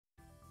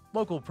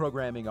Local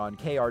programming on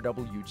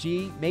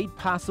KRWG made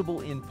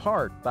possible in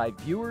part by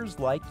viewers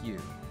like you.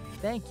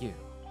 Thank you.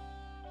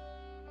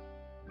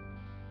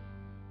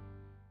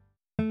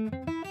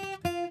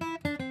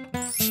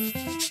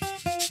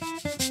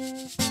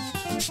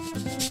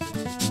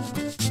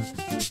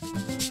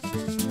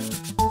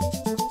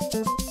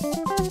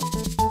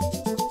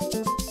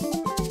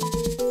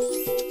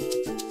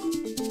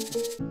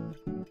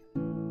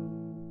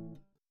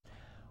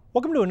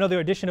 Welcome to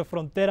another edition of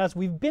Fronteras.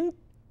 We've been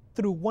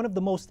through one of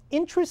the most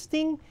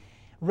interesting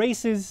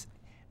races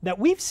that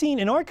we've seen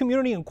in our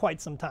community in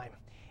quite some time.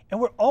 And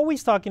we're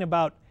always talking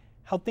about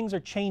how things are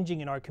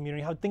changing in our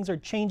community, how things are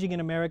changing in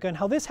America, and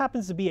how this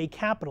happens to be a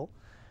capital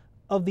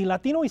of the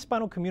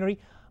Latino-Hispano community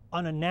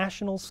on a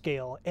national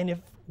scale. And if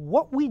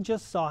what we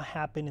just saw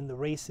happen in the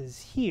races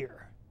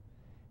here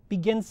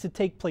begins to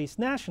take place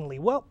nationally,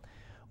 well,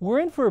 we're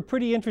in for a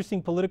pretty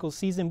interesting political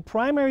season.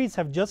 Primaries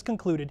have just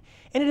concluded,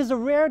 and it is a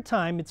rare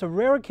time, it's a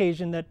rare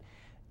occasion that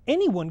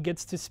anyone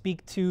gets to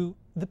speak to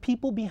the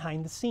people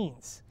behind the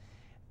scenes.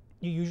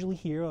 You usually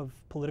hear of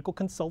political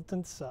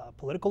consultants,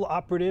 political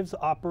operatives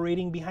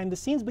operating behind the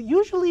scenes, but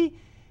usually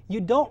you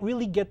don't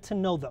really get to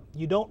know them.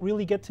 You don't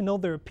really get to know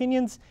their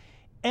opinions,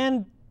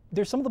 and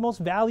they're some of the most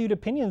valued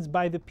opinions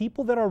by the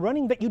people that are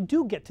running that you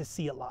do get to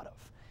see a lot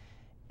of.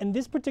 In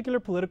this particular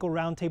political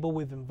roundtable,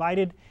 we've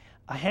invited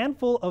a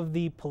handful of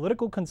the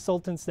political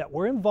consultants that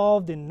were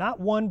involved in not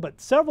one but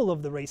several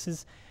of the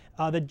races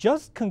that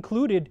just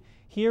concluded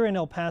here in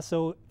El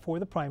Paso for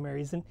the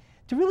primaries, and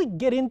to really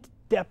get into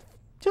depth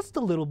just a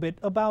little bit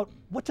about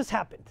what just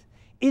happened.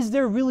 Is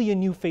there really a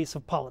new face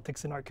of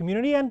politics in our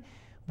community, and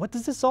what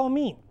does this all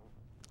mean?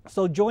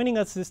 So joining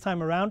us this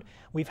time around,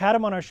 we've had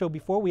him on our show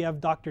before. We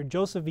have Dr.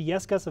 Joseph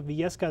Villescas of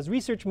Villescas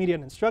Research, Media,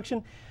 and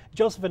Instruction.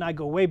 Joseph and I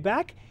go way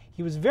back.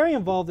 He was very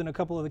involved in a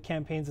couple of the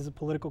campaigns as a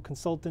political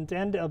consultant,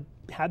 and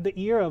had the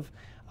ear of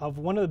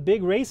one of the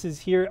big races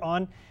here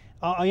in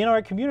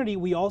our community.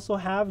 We also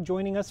have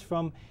joining us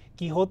from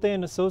Quixote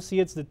and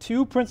Associates, the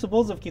two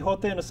principals of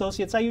Quixote and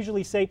Associates. I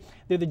usually say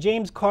they're the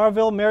James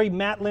Carville, Mary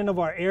Matlin of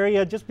our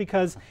area, just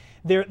because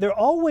they're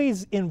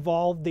always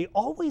involved, they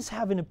always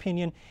have an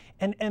opinion,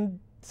 and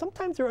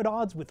sometimes they're at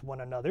odds with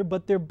one another,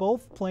 but they're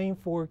both playing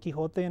for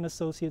Quixote and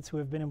Associates, who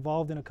have been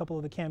involved in a couple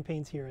of the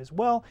campaigns here as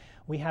well.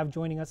 We have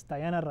joining us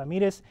Diana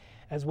Ramirez,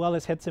 as well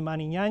as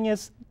Getsemani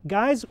Yanez.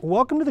 Guys,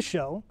 welcome to the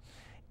show,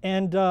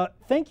 and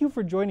thank you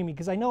for joining me,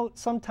 because I know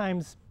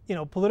sometimes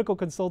political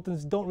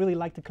consultants don't really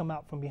like to come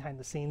out from behind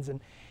the scenes,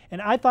 and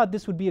I thought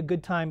this would be a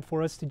good time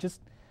for us to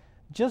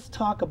just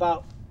talk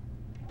about,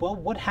 well,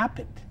 what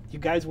happened. You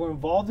guys were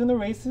involved in the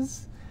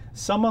races,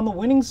 some on the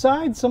winning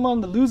side, some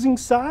on the losing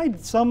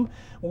side, some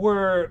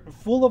were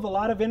full of a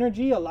lot of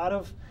energy, a lot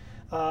of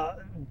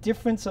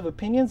difference of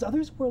opinions,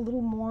 others were a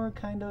little more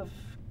kind of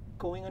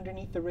going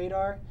underneath the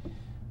radar.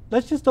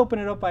 Let's just open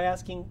it up by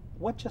asking,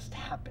 what just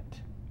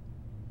happened?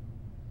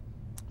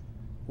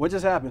 What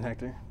just happened,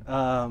 Hector?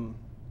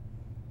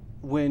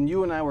 When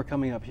you and I were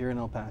coming up here in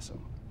El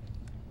Paso,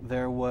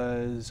 there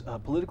was a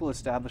political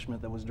establishment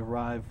that was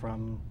derived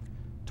from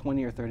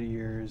 20 or 30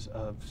 years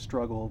of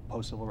struggle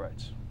post-civil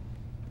rights.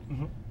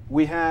 Mm-hmm.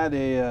 We had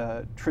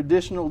a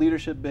traditional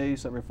leadership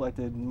base that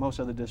reflected most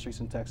other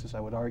districts in Texas,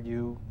 I would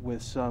argue,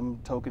 with some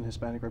token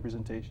Hispanic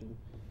representation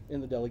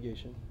in the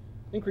delegation,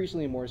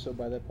 increasingly more so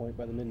by that point,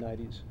 by the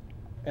mid-90s.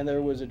 And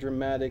there was a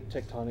dramatic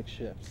tectonic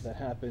shift that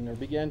happened, or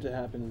began to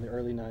happen in the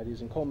early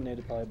 90s, and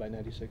culminated probably by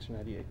 96 or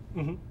 98.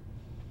 Mm-hmm.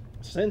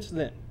 Since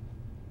then,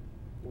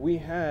 we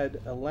had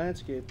a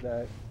landscape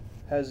that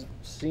has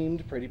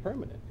seemed pretty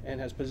permanent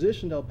and has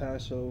positioned El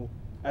Paso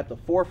at the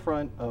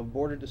forefront of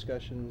border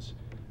discussions,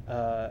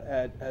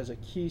 as a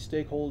key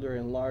stakeholder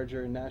in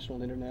larger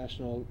national and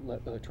international,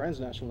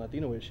 transnational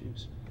Latino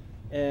issues.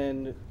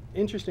 And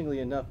interestingly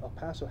enough, El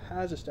Paso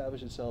has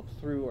established itself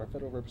through our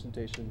federal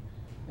representation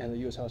and the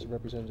U.S. House of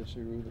Representatives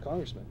through the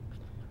congressman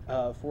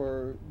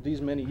for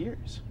these many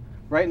years.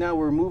 Right now,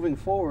 we're moving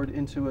forward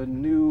into a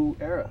new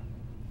era.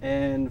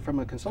 And from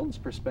a consultant's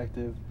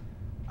perspective,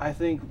 I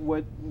think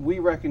what we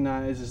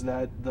recognize is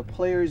that the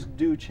players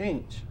do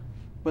change,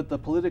 but the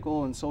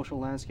political and social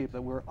landscape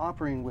that we're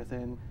operating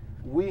within,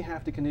 we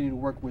have to continue to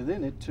work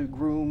within it to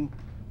groom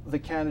the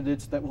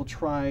candidates that will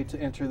try to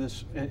enter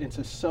this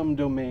into some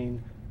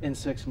domain in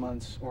 6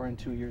 months or in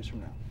 2 years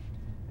from now.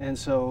 And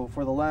so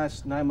for the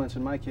last 9 months,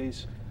 in my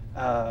case,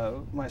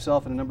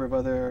 myself and a number of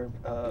other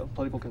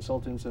political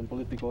consultants and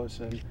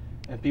politicos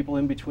and people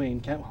in between,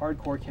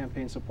 hardcore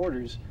campaign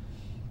supporters,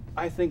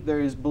 I think there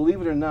is,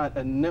 believe it or not,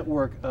 a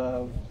network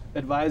of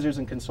advisors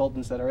and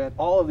consultants that are at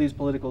all of these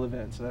political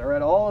events, that are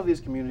at all of these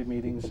community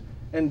meetings,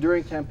 and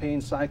during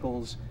campaign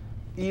cycles,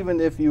 even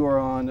if you are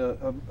on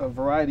a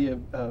variety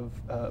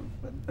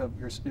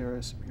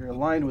you're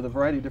aligned with a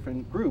variety of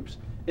different groups,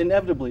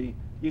 inevitably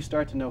you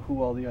start to know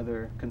who all the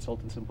other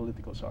consultants and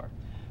politicos are.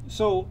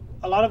 So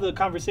a lot of the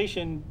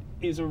conversation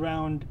is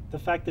around the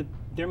fact that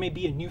there may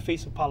be a new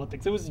face of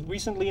politics. It was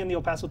recently in the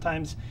El Paso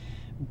Times,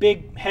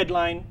 big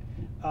headline,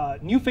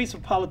 new face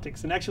of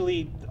politics. And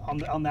actually,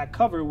 on that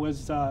cover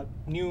was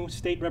new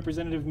State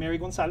Representative Mary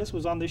Gonzalez, who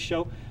was on this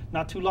show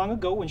not too long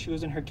ago when she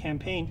was in her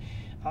campaign,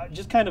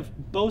 just kind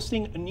of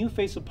boasting a new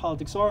face of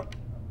politics. Or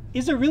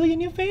is there really a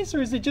new face,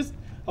 or is it just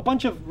a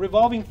bunch of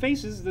revolving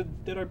faces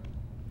that are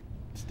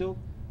still?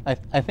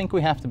 I think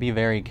we have to be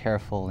very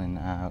careful in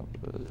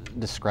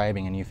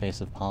describing a new face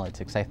of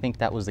politics. I think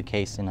that was the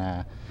case in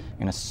a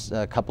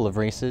couple of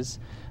races,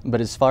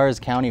 but as far as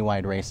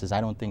countywide races, I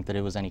don't think that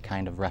it was any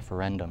kind of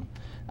referendum.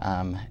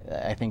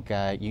 I think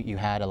you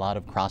had a lot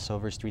of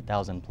crossovers,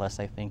 3,000 plus,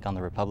 I think, on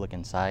the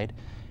Republican side,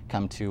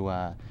 come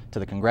to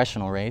the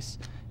congressional race.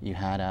 You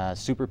had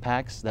super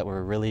PACs that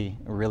were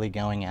really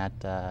going at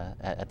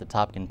the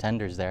top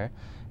contenders there.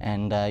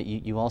 And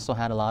you also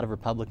had a lot of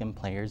Republican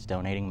players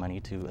donating money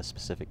to a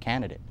specific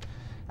candidate.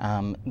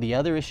 The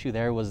other issue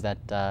there was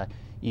that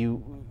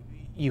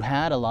you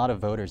had a lot of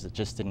voters that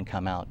just didn't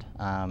come out,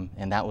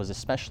 and that was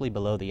especially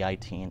below the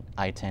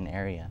I-10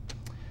 area.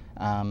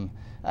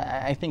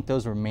 I think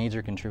those were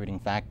major contributing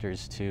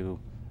factors to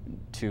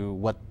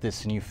what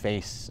this new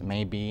face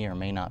may be or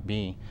may not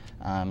be,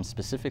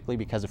 specifically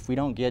because if we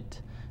don't get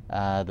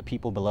the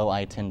people below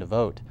I-10 to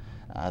vote,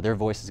 their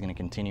voice is going to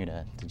continue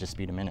to just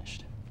be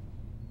diminished.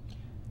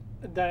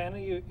 Diana,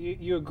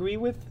 you agree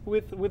with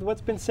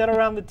what's been said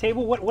around the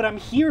table? What I'm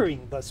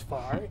hearing thus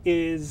far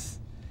is,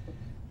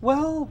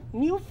 well,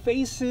 new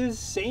faces,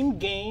 same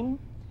game.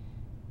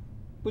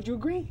 Would you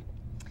agree?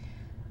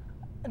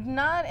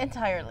 Not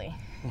entirely,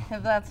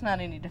 if that's not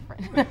any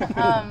different.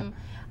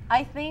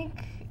 I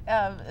think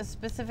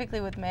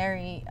specifically with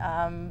Mary,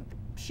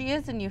 she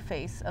is a new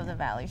face of the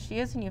Valley. She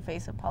is a new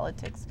face of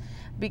politics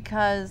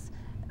because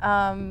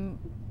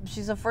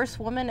she's the first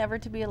woman ever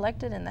to be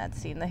elected in that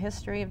seat in the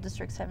history of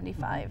District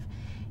 75.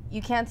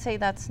 You can't say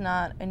that's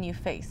not a new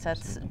face.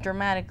 That's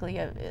dramatically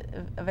a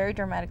very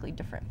dramatically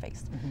different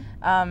face.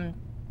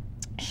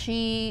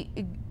 She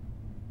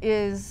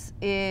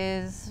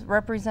is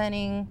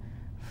representing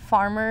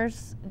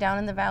farmers down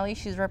in the Valley.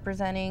 She's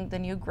representing the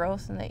new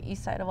growth in the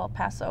east side of El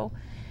Paso.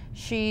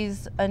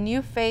 She's a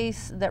new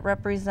face that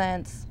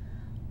represents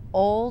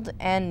old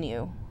and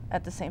new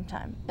at the same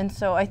time. And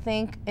so I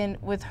think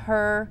with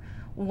her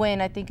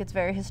win, I think it's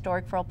very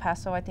historic for El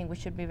Paso. I think we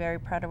should be very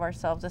proud of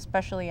ourselves,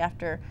 especially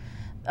after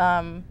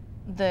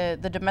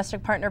the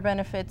domestic partner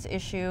benefits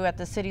issue at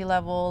the city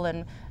level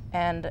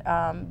and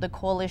the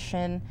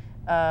coalition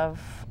of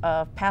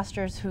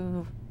pastors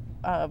who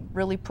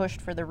really pushed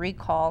for the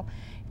recall.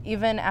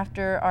 Even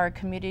after our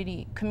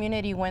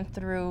community went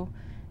through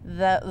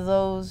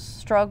those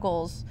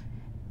struggles,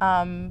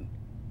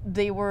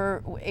 they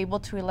were able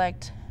to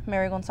elect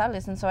Mary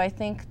Gonzalez, and so I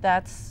think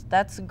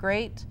that's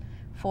great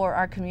for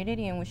our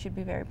community, and we should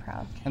be very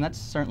proud. And that's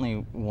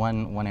certainly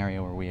one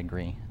area where we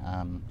agree.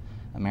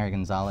 Mary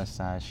Gonzalez,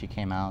 she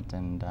came out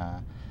and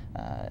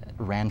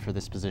ran for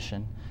this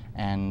position,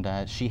 and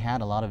she had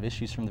a lot of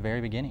issues from the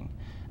very beginning.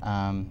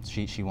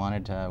 She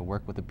wanted to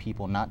work with the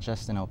people, not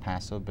just in El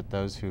Paso, but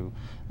those who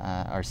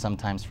are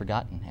sometimes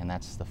forgotten, and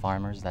that's the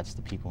farmers, that's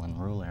the people in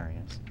rural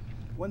areas.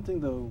 One thing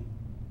though,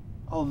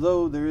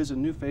 although there is a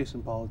new face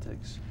in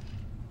politics,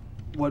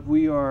 what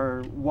we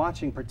are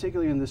watching,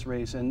 particularly in this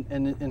race and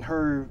in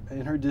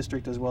her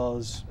district as well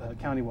as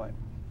countywide,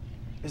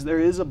 is there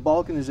is a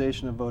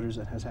balkanization of voters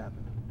that has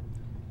happened.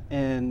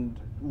 And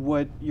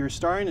what you're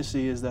starting to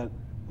see is that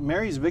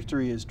Mary's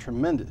victory is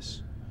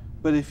tremendous,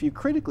 but if you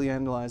critically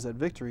analyze that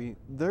victory,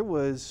 there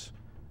was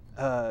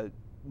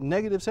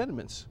negative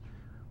sentiments,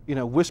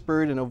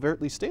 whispered and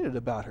overtly stated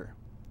about her.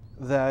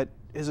 That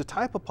is a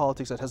type of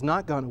politics that has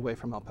not gone away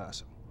from El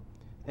Paso.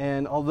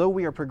 And although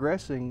we are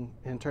progressing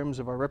in terms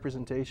of our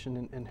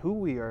representation and who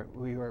we are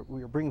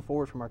bringing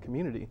forward from our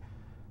community,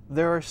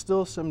 there are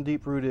still some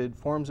deep-rooted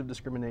forms of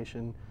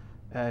discrimination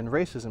and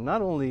racism,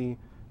 not only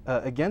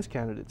against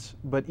candidates,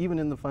 but even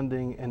in the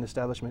funding and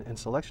establishment and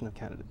selection of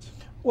candidates.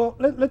 Well,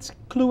 let's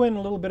clue in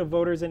a little bit of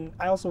voters, and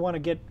I also want to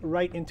get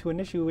right into an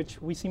issue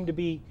which we seem to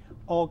be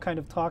all kind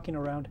of talking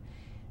around.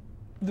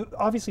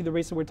 Obviously, the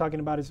race that we're talking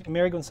about is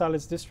Mary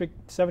Gonzalez,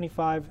 District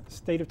 75,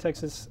 State of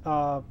Texas,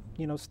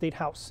 State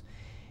House.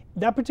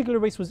 That particular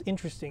race was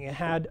interesting. It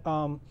had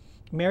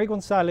Mary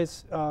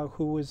Gonzalez,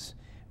 who was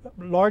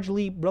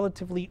largely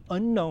relatively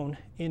unknown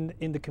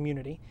in the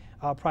community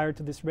prior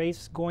to this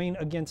race, going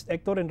against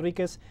Hector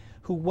Enriquez,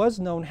 who was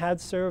known, had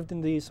served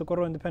in the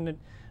Socorro Independent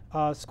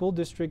School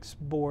District's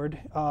board,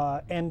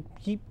 and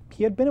he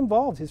had been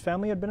involved. His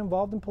family had been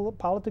involved in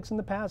politics in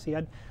the past. He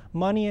had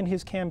money in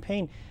his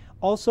campaign.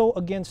 Also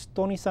against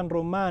Tony San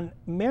Roman,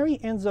 Mary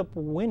ends up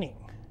winning.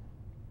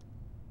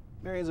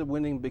 Mary ends up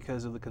winning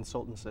because of the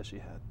consultants that she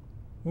had.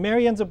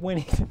 Mary ends up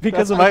winning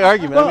because That's of my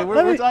argument. Well, I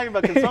mean, we're talking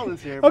about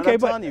consultants here, but okay, I'm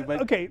telling you.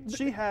 But okay.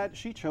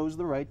 she chose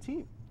the right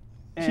team.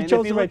 And She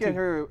chose if you the right look at team.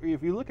 her,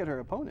 if you look at her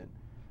opponent,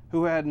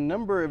 who had a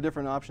number of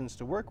different options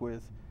to work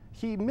with,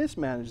 he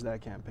mismanaged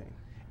that campaign.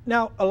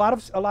 Now, a lot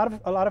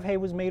of hay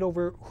was made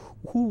over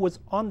who was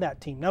on that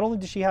team. Not only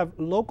did she have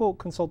local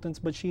consultants,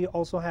 but she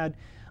also had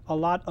a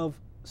lot of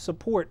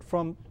support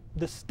from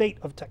the state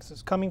of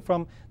Texas, coming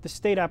from the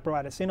state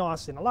apparatus in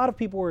Austin. A lot of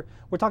people were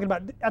talking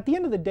about, at the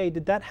end of the day,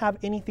 did that have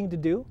anything to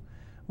do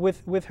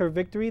with her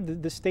victory?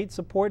 The state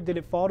support, did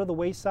it fall to the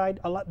wayside?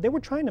 They were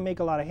trying to make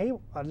a lot of hay,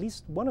 at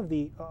least one of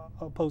the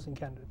opposing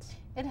candidates.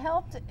 It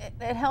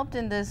helped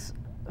in this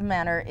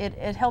manner.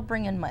 It helped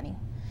bring in money.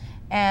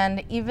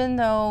 And even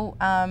though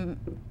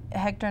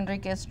Hector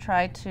Enriquez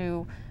tried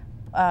to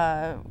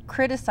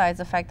criticize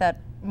the fact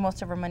that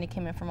most of her money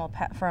came in from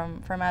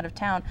out of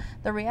town,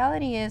 the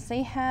reality is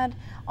they had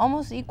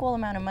almost equal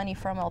amount of money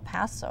from El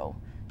Paso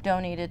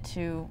donated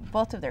to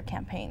both of their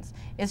campaigns.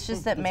 It's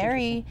just that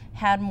Mary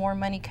had more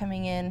money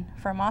coming in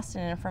from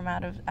Austin and from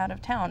out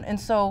of town. And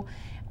so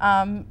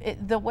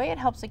the way it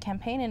helps the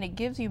campaign, and it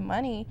gives you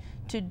money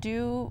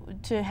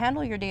to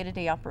handle your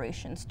day-to-day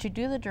operations, to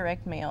do the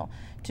direct mail,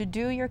 to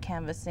do your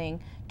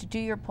canvassing, to do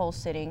your poll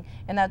sitting,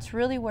 and that's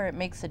really where it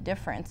makes a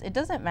difference. It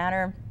doesn't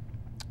matter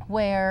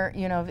where,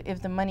 you know,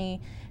 if the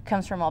money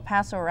comes from El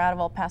Paso or out of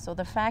El Paso.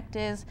 The fact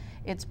is,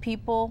 it's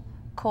people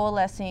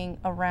coalescing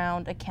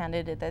around a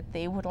candidate that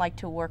they would like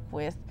to work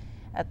with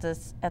at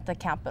the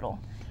Capitol.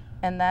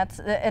 And that's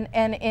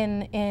and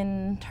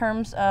in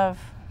terms of,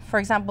 for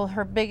example,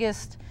 her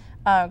biggest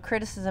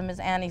criticism is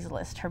Annie's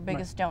List, her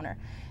biggest donor.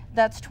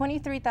 That's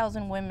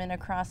 23,000 women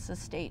across the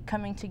state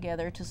coming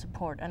together to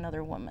support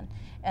another woman,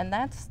 and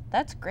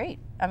that's great.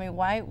 I mean,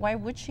 why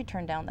would she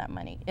turn down that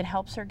money? It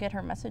helps her get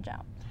her message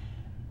out.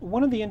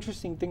 One of the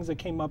interesting things that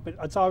came up,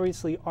 it's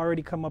obviously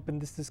already come up in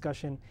this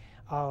discussion.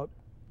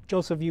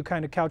 Joseph, you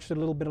kind of couched it a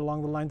little bit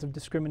along the lines of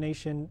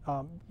discrimination.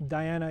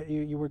 Diana,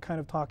 you were kind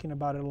of talking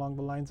about it along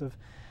the lines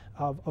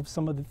of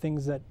some of the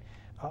things that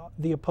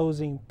the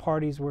opposing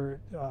parties were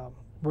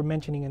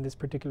mentioning in this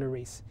particular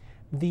race.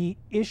 The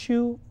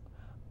issue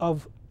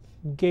of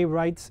gay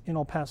rights in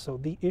El Paso,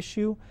 the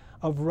issue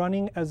of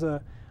running as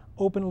a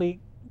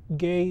openly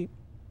gay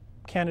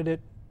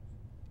candidate,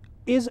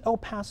 is El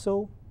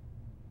Paso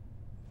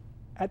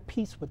at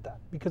peace with that?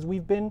 Because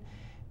we've been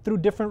through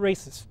different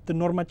races. The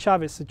Norma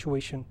Chavez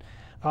situation,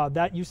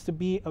 that used to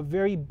be a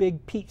very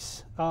big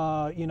piece.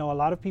 You know, a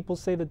lot of people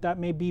say that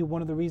may be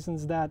one of the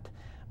reasons that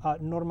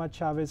Norma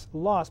Chavez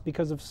lost,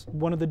 because of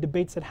one of the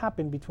debates that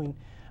happened between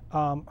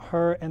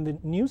her and the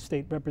new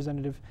state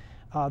representative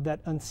that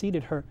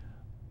unseated her.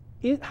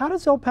 How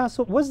does El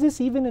Paso, was this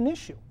even an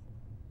issue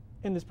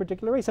in this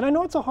particular race? And I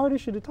know it's a hard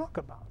issue to talk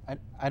about.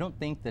 I don't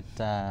think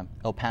that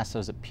El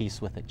Paso's at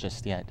peace with it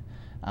just yet.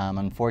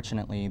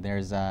 Unfortunately,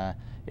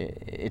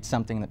 it's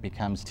something that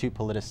becomes too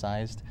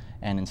politicized,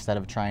 and instead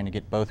of trying to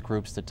get both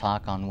groups to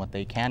talk on what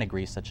they can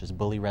agree, such as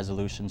bully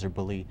resolutions or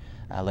bully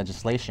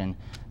legislation,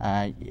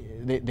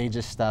 they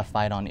just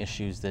fight on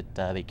issues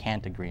that they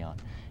can't agree on.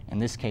 In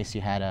this case,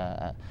 you had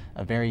a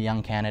very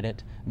young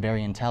candidate,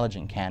 very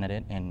intelligent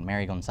candidate in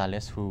Mary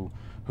Gonzalez, who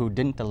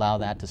didn't allow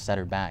that to set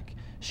her back.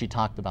 She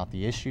talked about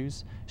the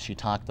issues. She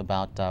talked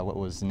about what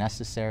was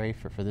necessary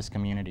for this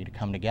community to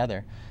come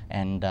together.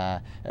 And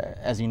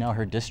as you know,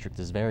 her district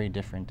is very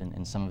different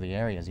in some of the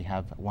areas. You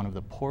have one of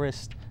the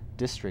poorest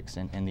districts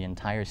in the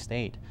entire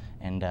state,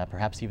 and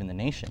perhaps even the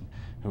nation,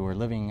 who are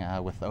living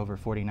with over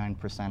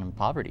 49% in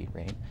poverty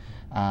rate,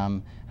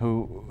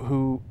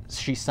 who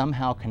she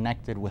somehow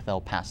connected with El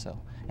Paso.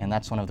 And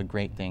that's one of the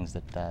great things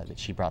that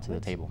she brought to the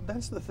table.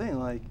 That's the thing,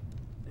 like,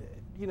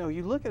 you know,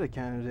 you look at a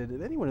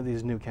candidate, any one of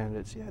these new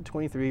candidates, you had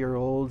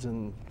 23-year-olds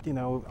and, you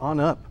know, on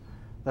up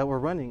that were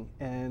running,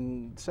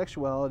 and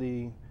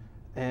sexuality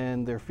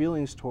and their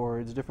feelings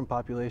towards different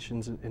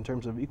populations in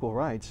terms of equal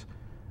rights.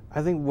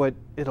 I think what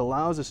it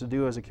allows us to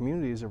do as a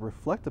community is to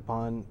reflect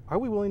upon, are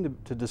we willing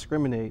to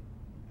discriminate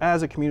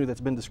as a community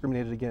that's been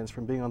discriminated against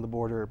from being on the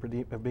border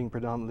or being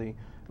predominantly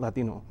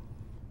Latino?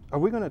 Are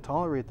we going to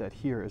tolerate that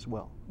here as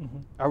well? Mm-hmm.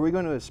 Are we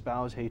going to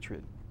espouse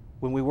hatred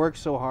when we work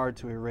so hard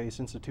to erase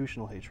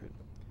institutional hatred?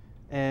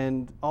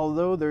 And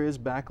although there is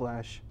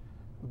backlash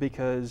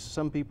because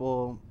some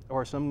people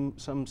or some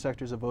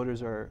sectors of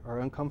voters are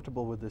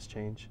uncomfortable with this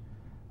change,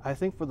 I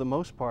think for the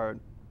most part,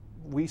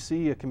 we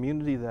see a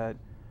community that,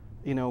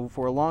 you know,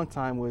 for a long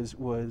time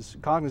was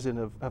cognizant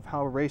of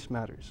how race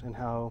matters and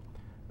how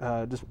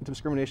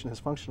discrimination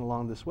has functioned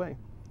along this way.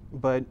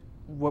 But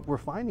what we're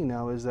finding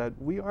now is that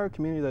we are a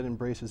community that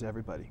embraces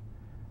everybody.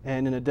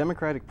 And in a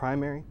Democratic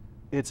primary,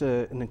 it's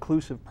an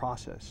inclusive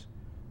process.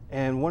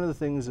 And one of the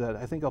things that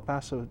I think El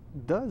Paso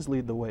does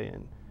lead the way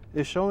in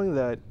is showing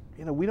that,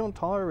 you know, we don't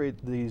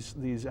tolerate these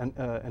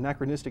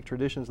anachronistic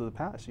traditions of the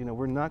past. You know,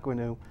 we're not going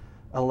to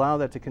allow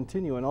that to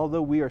continue. And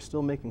although we are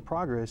still making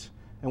progress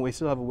and we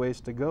still have a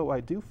ways to go, I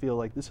do feel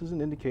like this is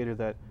an indicator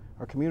that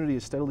our community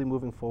is steadily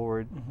moving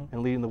forward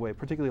and leading the way,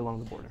 particularly along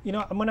the border. You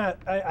know, I'm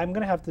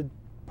gonna have to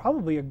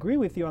probably agree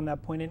with you on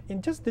that point. And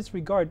in just this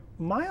regard,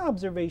 my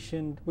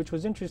observation, which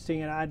was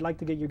interesting, and I'd like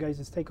to get your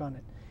guys' take on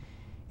it,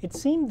 it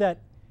seemed that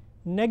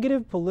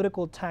negative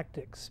political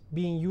tactics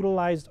being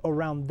utilized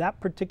around that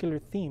particular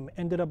theme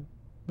ended up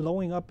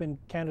blowing up in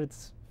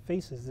candidates'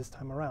 faces this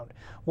time around.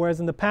 Whereas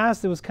in the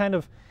past, it was kind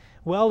of,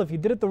 well, if you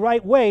did it the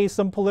right way,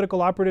 some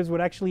political operatives would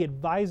actually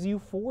advise you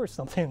for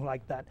something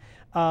like that.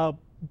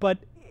 But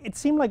it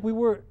seemed like we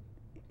were,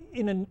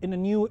 in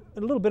a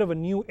little bit of a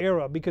new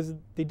era because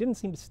they didn't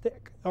seem to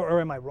stick, or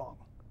am I wrong?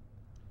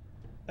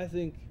 I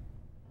think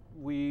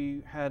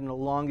we had an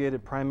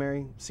elongated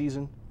primary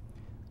season,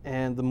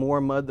 and the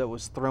more mud that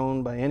was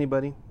thrown by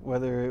anybody,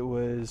 whether it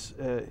was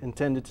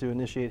intended to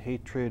initiate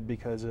hatred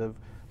because of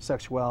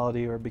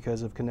sexuality or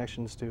because of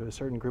connections to a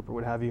certain group or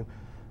what have you,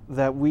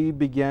 that we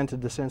began to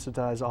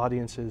desensitize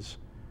audiences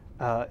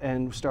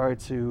and started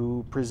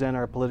to present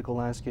our political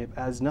landscape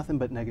as nothing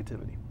but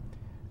negativity.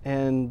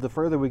 And the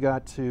further we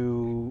got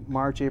to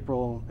March,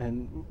 April,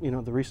 and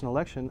the recent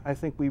election, I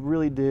think we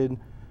really did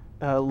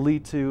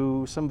lead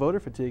to some voter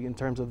fatigue in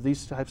terms of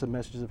these types of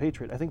messages of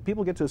hatred. I think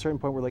people get to a certain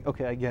point where like,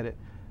 okay, I get it.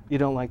 You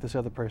don't like this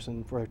other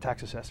person for a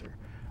tax assessor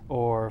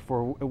or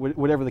for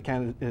whatever the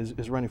candidate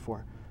is running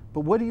for. But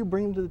what do you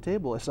bring to the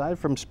table aside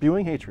from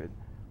spewing hatred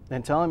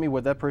and telling me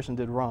what that person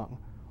did wrong?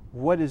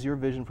 What is your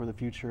vision for the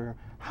future?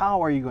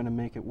 How are you going to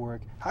make it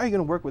work? How are you going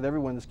to work with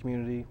everyone in this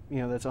community,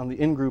 that's on the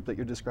in-group that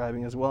you're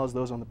describing, as well as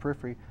those on the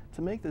periphery,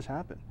 to make this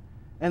happen?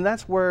 And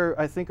that's where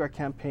I think our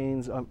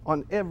campaigns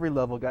on every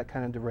level got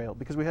kind of derailed,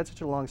 because we had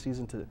such a long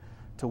season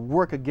to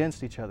work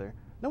against each other.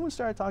 No one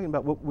started talking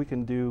about what we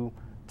can do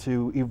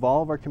to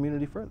evolve our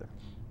community further.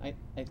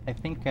 I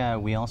think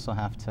we also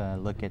have to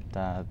look at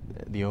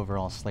the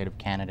overall slate of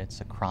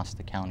candidates across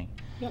the county.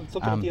 Yeah, let's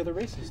look at the other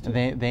races too.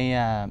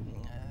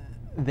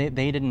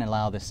 They didn't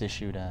allow this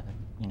issue to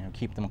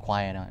keep them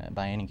quiet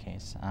by any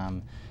case.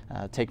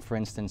 Take for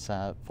instance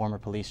former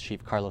police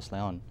chief Carlos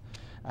Leon.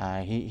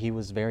 He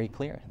was very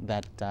clear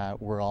that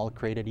we're all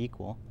created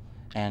equal,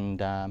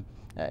 and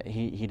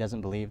he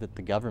doesn't believe that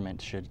the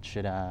government should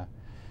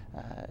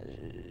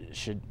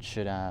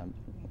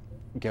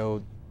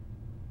go.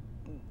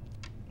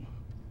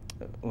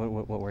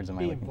 What words am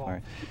I looking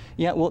for?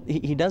 Yeah, well,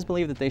 he does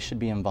believe that they should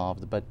be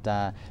involved, but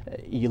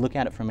you look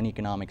at it from an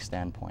economic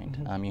standpoint.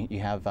 You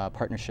have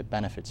partnership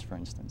benefits, for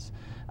instance.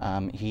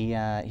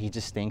 He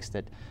just thinks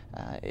that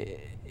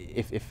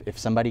if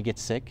somebody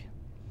gets sick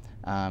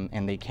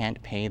and they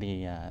can't pay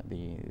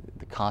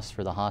the cost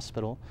for the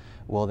hospital,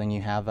 well, then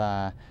you have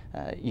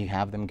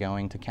them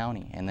going to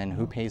county, and then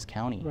who pays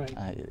county?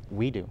 Right.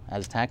 We do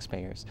as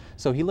taxpayers.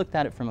 So he looked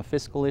at it from a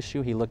fiscal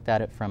issue. He looked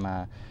at it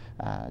from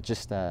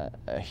just a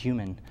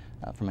human,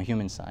 from a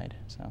human side.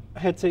 So I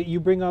had to say, you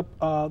bring up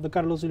the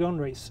Carlos Leon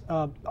race.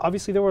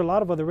 Obviously, there were a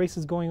lot of other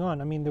races going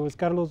on. I mean, there was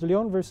Carlos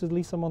Leon versus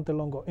Lisa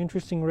Montelongo.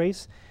 Interesting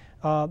race.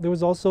 There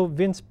was also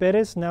Vince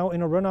Perez, now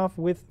in a runoff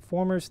with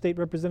former State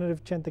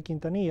Representative Chente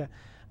Quintanilla.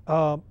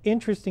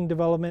 Interesting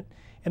development.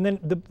 And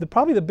then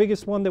probably the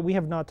biggest one that we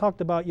have not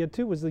talked about yet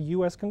too was the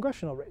U.S.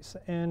 congressional race.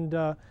 And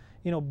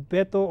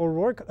Beto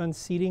O'Rourke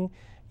unseating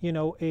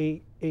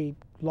a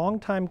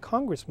longtime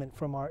congressman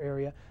from our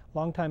area,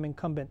 longtime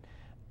incumbent.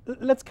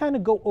 Let's kind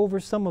of go over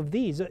some of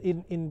these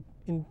in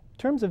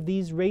terms of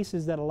these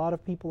races that a lot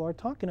of people are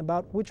talking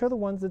about. Which are the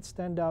ones that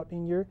stand out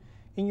in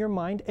your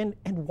mind, and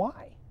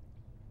why?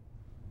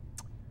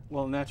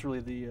 Well,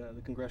 naturally,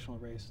 the congressional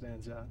race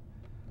stands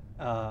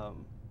out.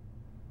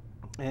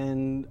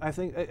 And I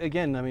think,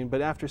 again,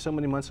 but after so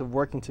many months of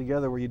working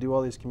together where you do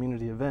all these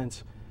community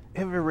events,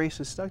 every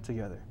race is stuck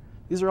together.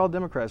 These are all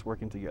Democrats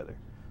working together.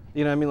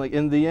 Like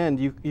in the end,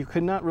 you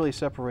could not really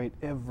separate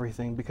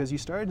everything, because you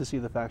started to see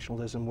the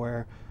factionalism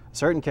where a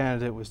certain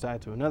candidate was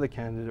tied to another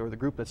candidate, or the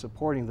group that's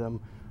supporting them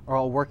are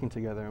all working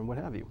together and what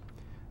have you.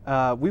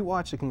 We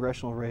watched a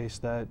congressional race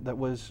that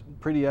was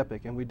pretty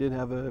epic, and we did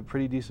have a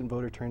pretty decent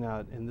voter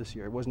turnout in this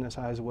year. It wasn't as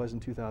high as it was in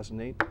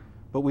 2008,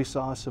 but we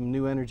saw some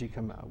new energy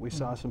come out. We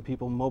saw some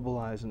people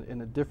mobilize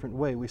in a different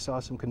way. We saw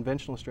some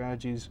conventional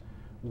strategies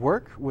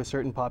work with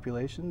certain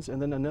populations,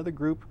 and then another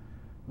group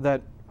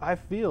that I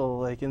feel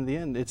like in the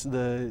end, it's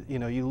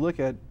you look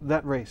at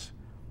that race.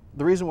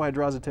 The reason why it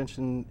draws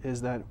attention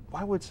is that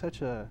why would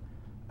such a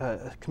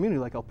community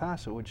like El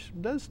Paso, which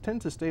does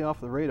tend to stay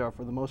off the radar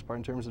for the most part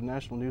in terms of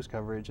national news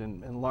coverage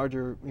and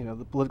larger,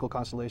 the political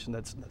constellation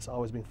that's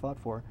always being fought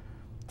for,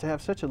 to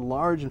have such a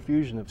large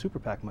infusion of super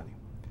PAC money.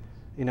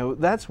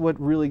 That's what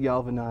really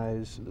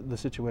galvanized the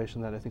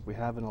situation that I think we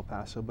have in El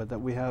Paso, but that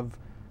we have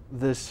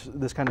this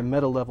kind of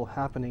meta level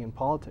happening in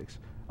politics.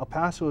 El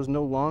Paso is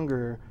no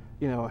longer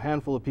a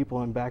handful of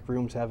people in back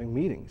rooms having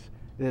meetings.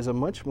 It is a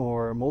much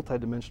more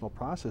multidimensional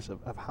process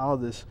of how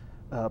this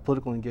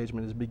political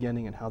engagement is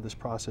beginning, and how this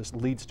process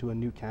leads to a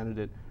new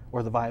candidate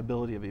or the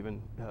viability of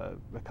even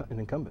an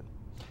incumbent.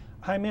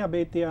 Jaime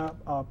Abetia,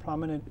 a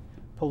prominent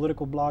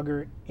political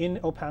blogger in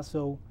El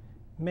Paso,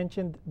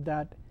 mentioned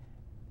that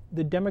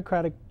the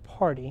Democratic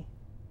Party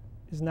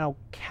is now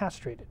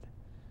castrated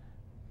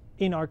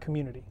in our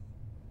community.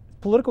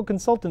 Political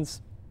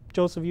consultants,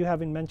 Joseph, you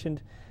haven't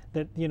mentioned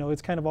that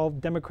it's kind of all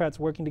Democrats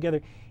working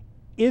together.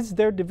 Is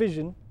there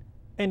division,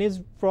 and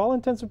is, for all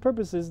intents and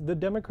purposes, the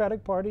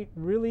Democratic Party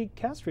really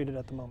castrated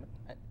at the moment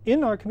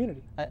in our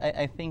community?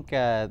 I think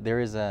there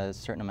is a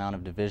certain amount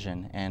of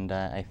division, and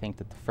I think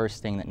that the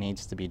first thing that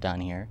needs to be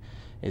done here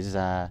is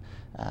I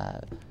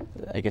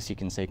guess you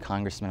can say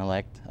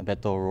Congressman-elect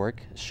Beto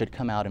O'Rourke should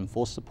come out in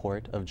full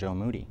support of Joe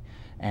Moody.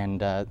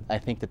 And I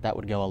think that that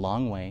would go a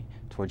long way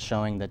towards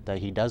showing that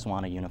he does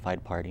want a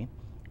unified party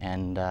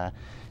and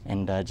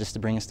just to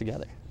bring us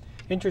together.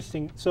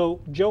 Interesting. So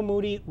Joe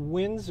Moody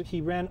wins.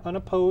 He ran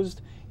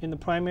unopposed in the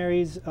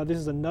primaries. This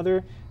is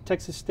another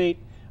Texas state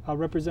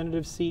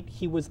representative seat.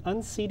 He was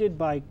unseated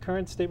by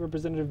current state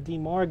representative Dee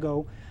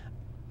Margo.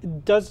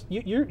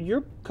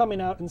 You're coming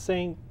out and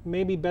saying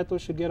maybe Beto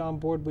should get on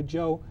board with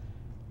Joe.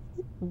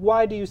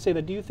 Why do you say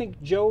that? Do you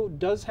think Joe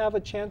does have a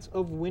chance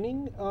of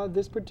winning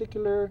this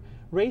particular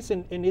race?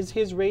 And is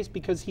his race,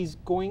 because he's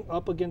going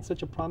up against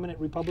such a prominent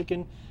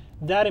Republican,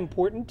 that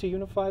important to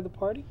unify the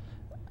party?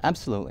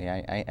 Absolutely.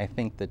 I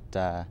think that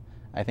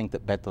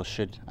Beto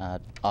should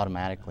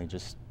automatically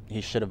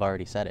he should have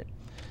already said it.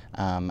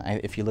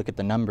 If you look at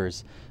the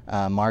numbers,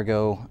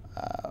 Margo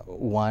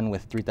won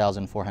with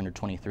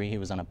 3,423. He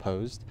was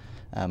unopposed.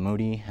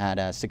 Moody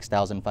had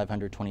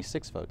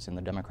 6,526 votes in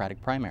the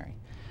Democratic primary.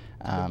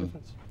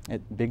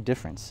 Big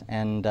difference.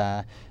 And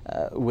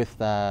with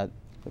go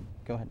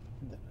ahead.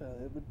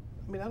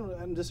 I mean, I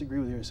don't disagree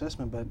with your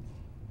assessment, but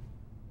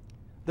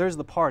there's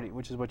the party,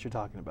 which is what you're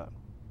talking about,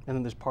 and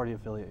then there's party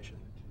affiliation.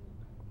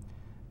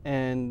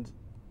 And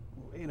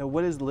you know,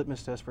 what is the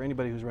litmus test for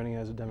anybody who's running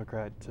as a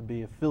Democrat to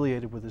be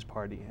affiliated with this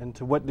party, and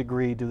to what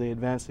degree do they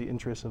advance the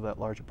interests of that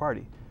larger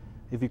party?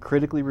 If you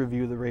critically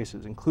review the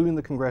races, including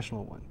the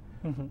congressional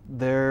one,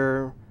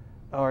 there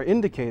are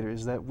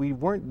indicators that we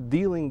weren't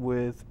dealing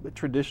with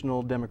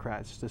traditional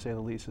Democrats, to say the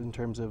least, in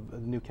terms of the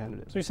new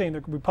candidates. So you're saying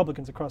the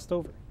Republicans have crossed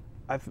over?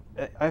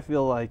 I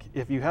feel like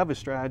if you have a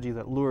strategy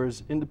that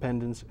lures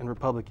independents and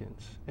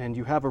Republicans, and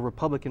you have a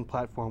Republican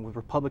platform with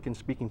Republican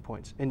speaking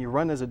points, and you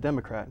run as a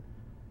Democrat,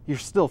 you're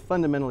still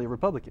fundamentally a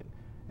Republican.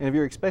 And if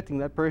you're expecting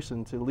that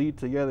person to lead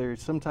together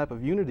some type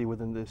of unity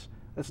within this,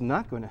 that's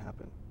not going to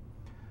happen.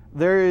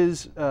 There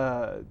is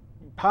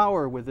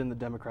power within the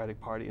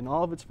Democratic Party in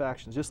all of its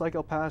factions, just like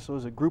El Paso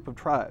is a group of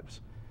tribes.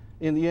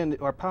 In the end,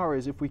 our power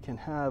is if we can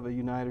have a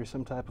uniter,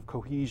 some type of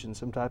cohesion,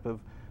 some type of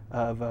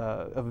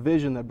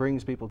vision that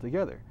brings people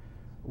together.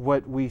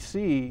 What we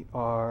see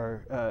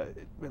are,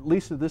 at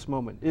least at this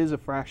moment, is a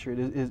fracture. It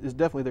is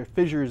definitely, there are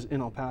fissures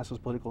in El Paso's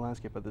political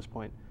landscape at this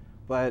point.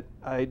 But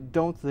I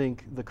don't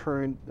think the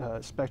current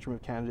spectrum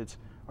of candidates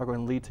are going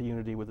to lead to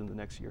unity within the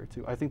next year or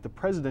two. I think the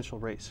presidential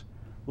race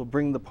will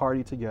bring the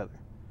party together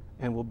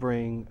and will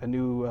bring a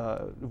new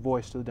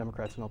voice to the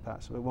Democrats in El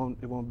Paso. It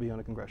won't be on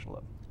a congressional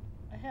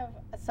level.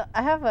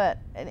 I have an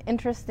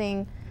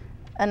interesting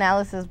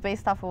analysis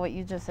based off of what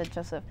you just said,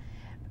 Joseph.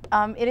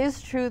 It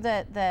is true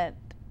that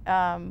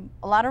a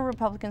lot of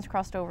Republicans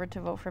crossed over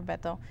to vote for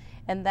Beto,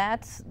 and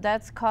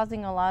that's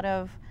causing a lot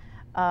of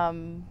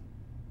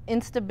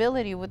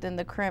instability within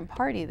the current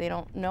party. They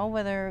don't know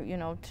whether,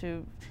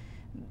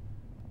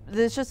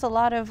 there's just a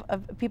lot of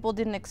people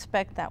didn't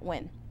expect that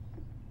win.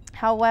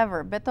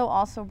 However, Beto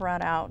also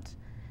brought out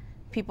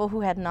people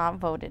who had not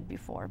voted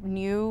before,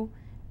 new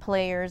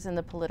players in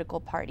the political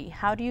party.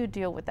 How do you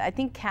deal with that? I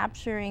think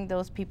capturing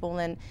those people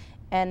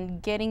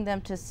and getting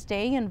them to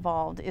stay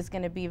involved is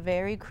going to be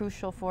very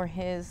crucial for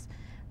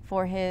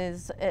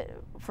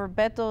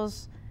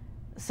Beto's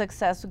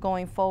success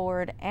going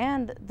forward,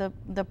 and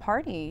the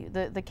party,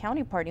 the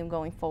county party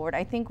going forward.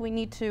 I think we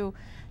need to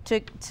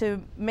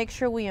make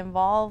sure we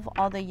involve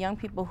all the young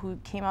people who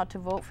came out to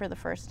vote for the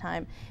first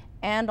time,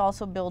 and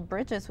also build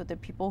bridges with the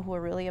people who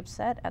are really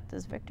upset at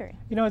this victory.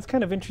 You know, it's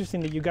kind of interesting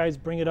that you guys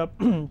bring it up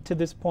to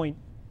this point.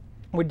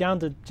 We're down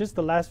to just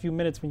the last few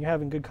minutes when you're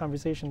having good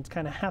conversations. It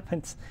kind of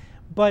happens.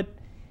 But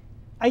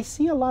I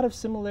see a lot of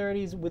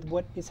similarities with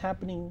what is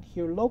happening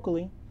here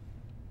locally,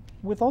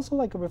 with also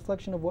like a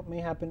reflection of what may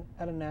happen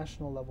at a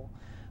national level.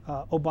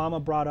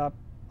 Obama brought up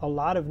a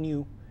lot of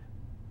new,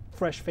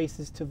 fresh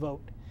faces to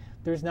vote.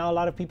 There's now a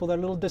lot of people that are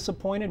a little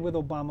disappointed with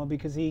Obama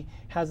because he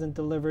hasn't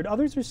delivered.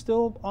 Others are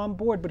still on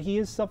board, but he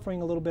is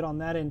suffering a little bit on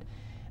that end.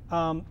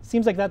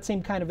 Seems like that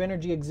same kind of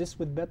energy exists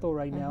with Beto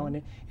right now,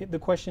 and the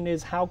question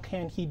is, how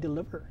can he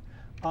deliver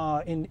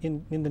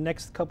in the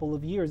next couple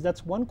of years?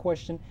 That's one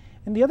question.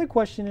 And the other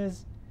question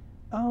is,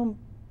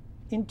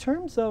 in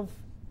terms of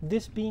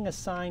this being a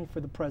sign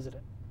for the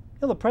president.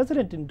 The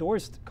president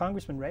endorsed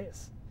Congressman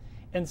Reyes,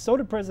 and so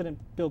did President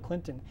Bill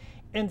Clinton,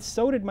 and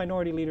so did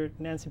Minority Leader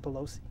Nancy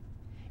Pelosi.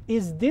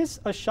 Is this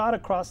a shot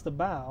across the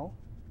bow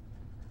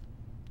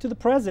to the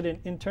president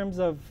in terms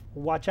of,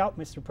 watch out,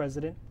 Mr.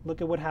 President,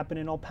 look at what happened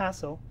in El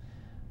Paso.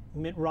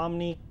 Mitt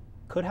Romney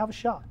could have a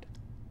shot?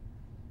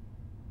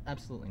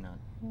 Absolutely not.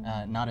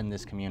 Not in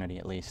this community,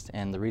 at least.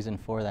 And the reason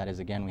for that is,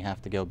 again, we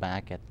have to go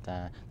back at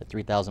the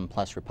 3,000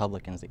 plus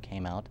Republicans that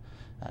came out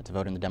to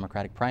vote in the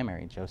Democratic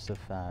primary. Joseph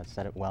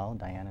said it well,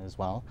 Diana as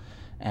well.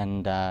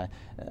 And I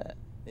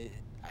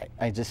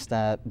just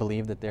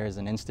believe that there is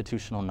an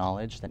institutional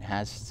knowledge that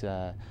has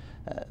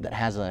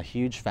a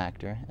huge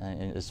factor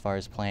as far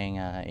as playing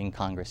in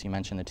Congress. You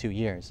mentioned the 2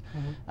 years.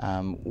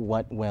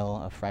 What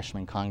will a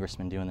freshman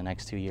congressman do in the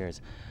next 2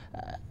 years?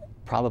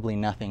 probably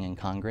nothing in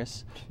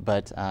Congress,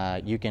 but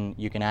you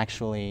can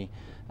actually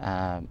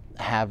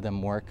have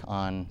them work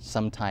on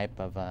some type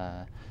of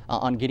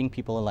on getting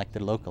people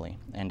elected locally.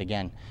 And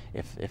again,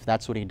 if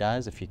that's what he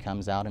does, if he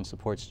comes out and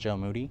supports Joe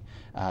Moody,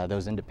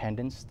 those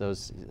independents,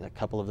 a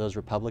couple of those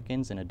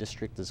Republicans in a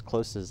district as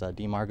close as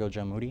DeMargo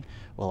Joe Moody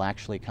will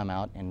actually come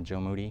out, and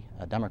Joe Moody,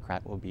 a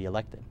Democrat, will be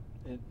elected.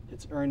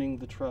 It's earning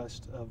the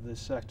trust of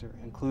this sector,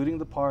 including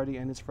the party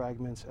and its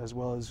fragments, as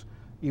well as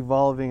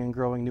evolving and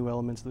growing new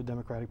elements of the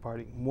Democratic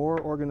Party. More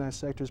organized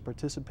sectors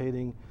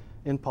participating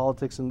in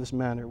politics in this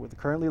manner with the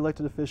currently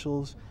elected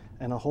officials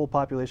and a whole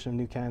population of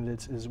new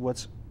candidates is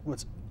what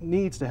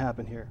needs to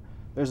happen here.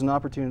 There's an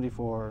opportunity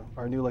for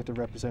our new elected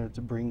representative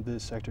to bring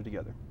this sector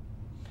together.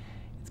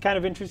 It's kind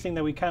of interesting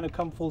that we kind of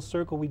come full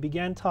circle. We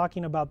began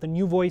talking about the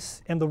new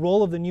voice and the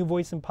role of the new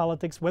voice in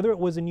politics, whether it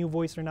was a new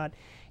voice or not.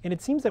 And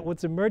it seems that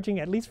what's emerging,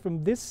 at least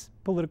from this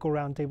political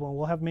roundtable, and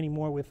we'll have many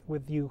more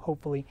with you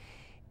hopefully,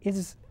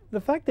 is the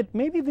fact that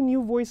maybe the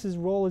new voice's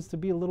role is to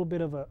be a little bit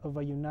of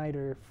a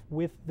uniter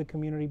with the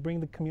community,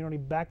 bring the community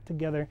back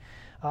together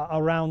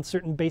around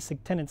certain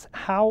basic tenets.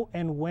 How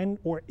and when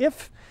or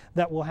if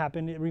that will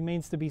happen, it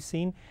remains to be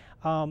seen.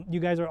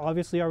 You guys are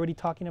obviously already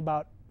talking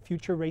about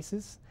future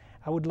races.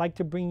 I would like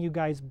to bring you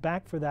guys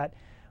back for that.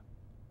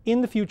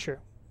 In the future,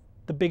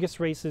 the biggest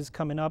races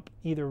coming up,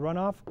 either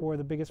runoff or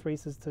the biggest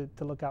races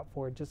to look out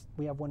for. Just,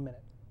 we have 1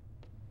 minute.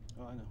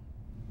 Oh, I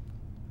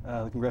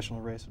know. The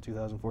congressional race of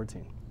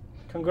 2014.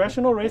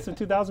 Congressional race of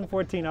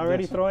 2014,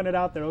 already throwing it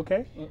out there,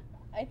 okay?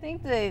 I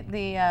think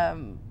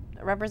the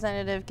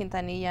Representative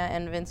Quintanilla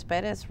and Vince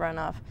Perez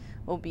runoff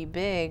will be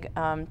big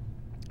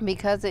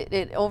because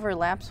it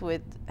overlaps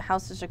with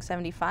House District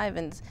 75,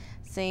 and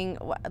seeing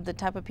the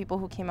type of people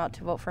who came out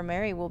to vote for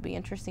Mary will be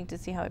interesting to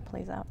see how it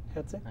plays out.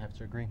 That's it. I have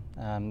to agree.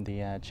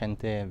 The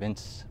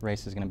Chente-Vince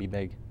race is going to be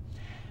big.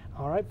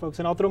 All right, folks,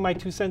 and I'll throw my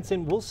 2 cents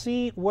in. We'll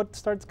see what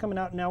starts coming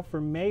out now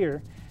for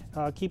mayor.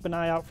 Keep an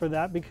eye out for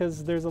that,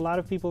 because there's a lot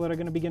of people that are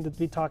going to begin to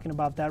be talking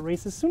about that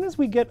race as soon as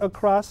we get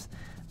across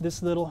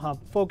this little hump.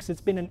 Folks,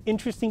 it's been an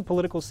interesting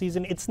political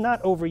season. It's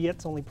not over yet.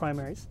 It's only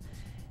primaries.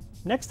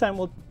 Next time,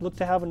 we'll look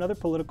to have another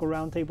political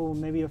roundtable with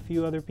maybe a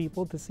few other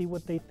people to see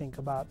what they think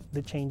about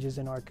the changes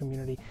in our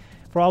community.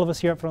 For all of us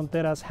here at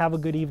Fronteras, have a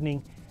good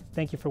evening.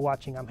 Thank you for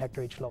watching. I'm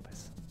Hector H.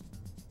 Lopez.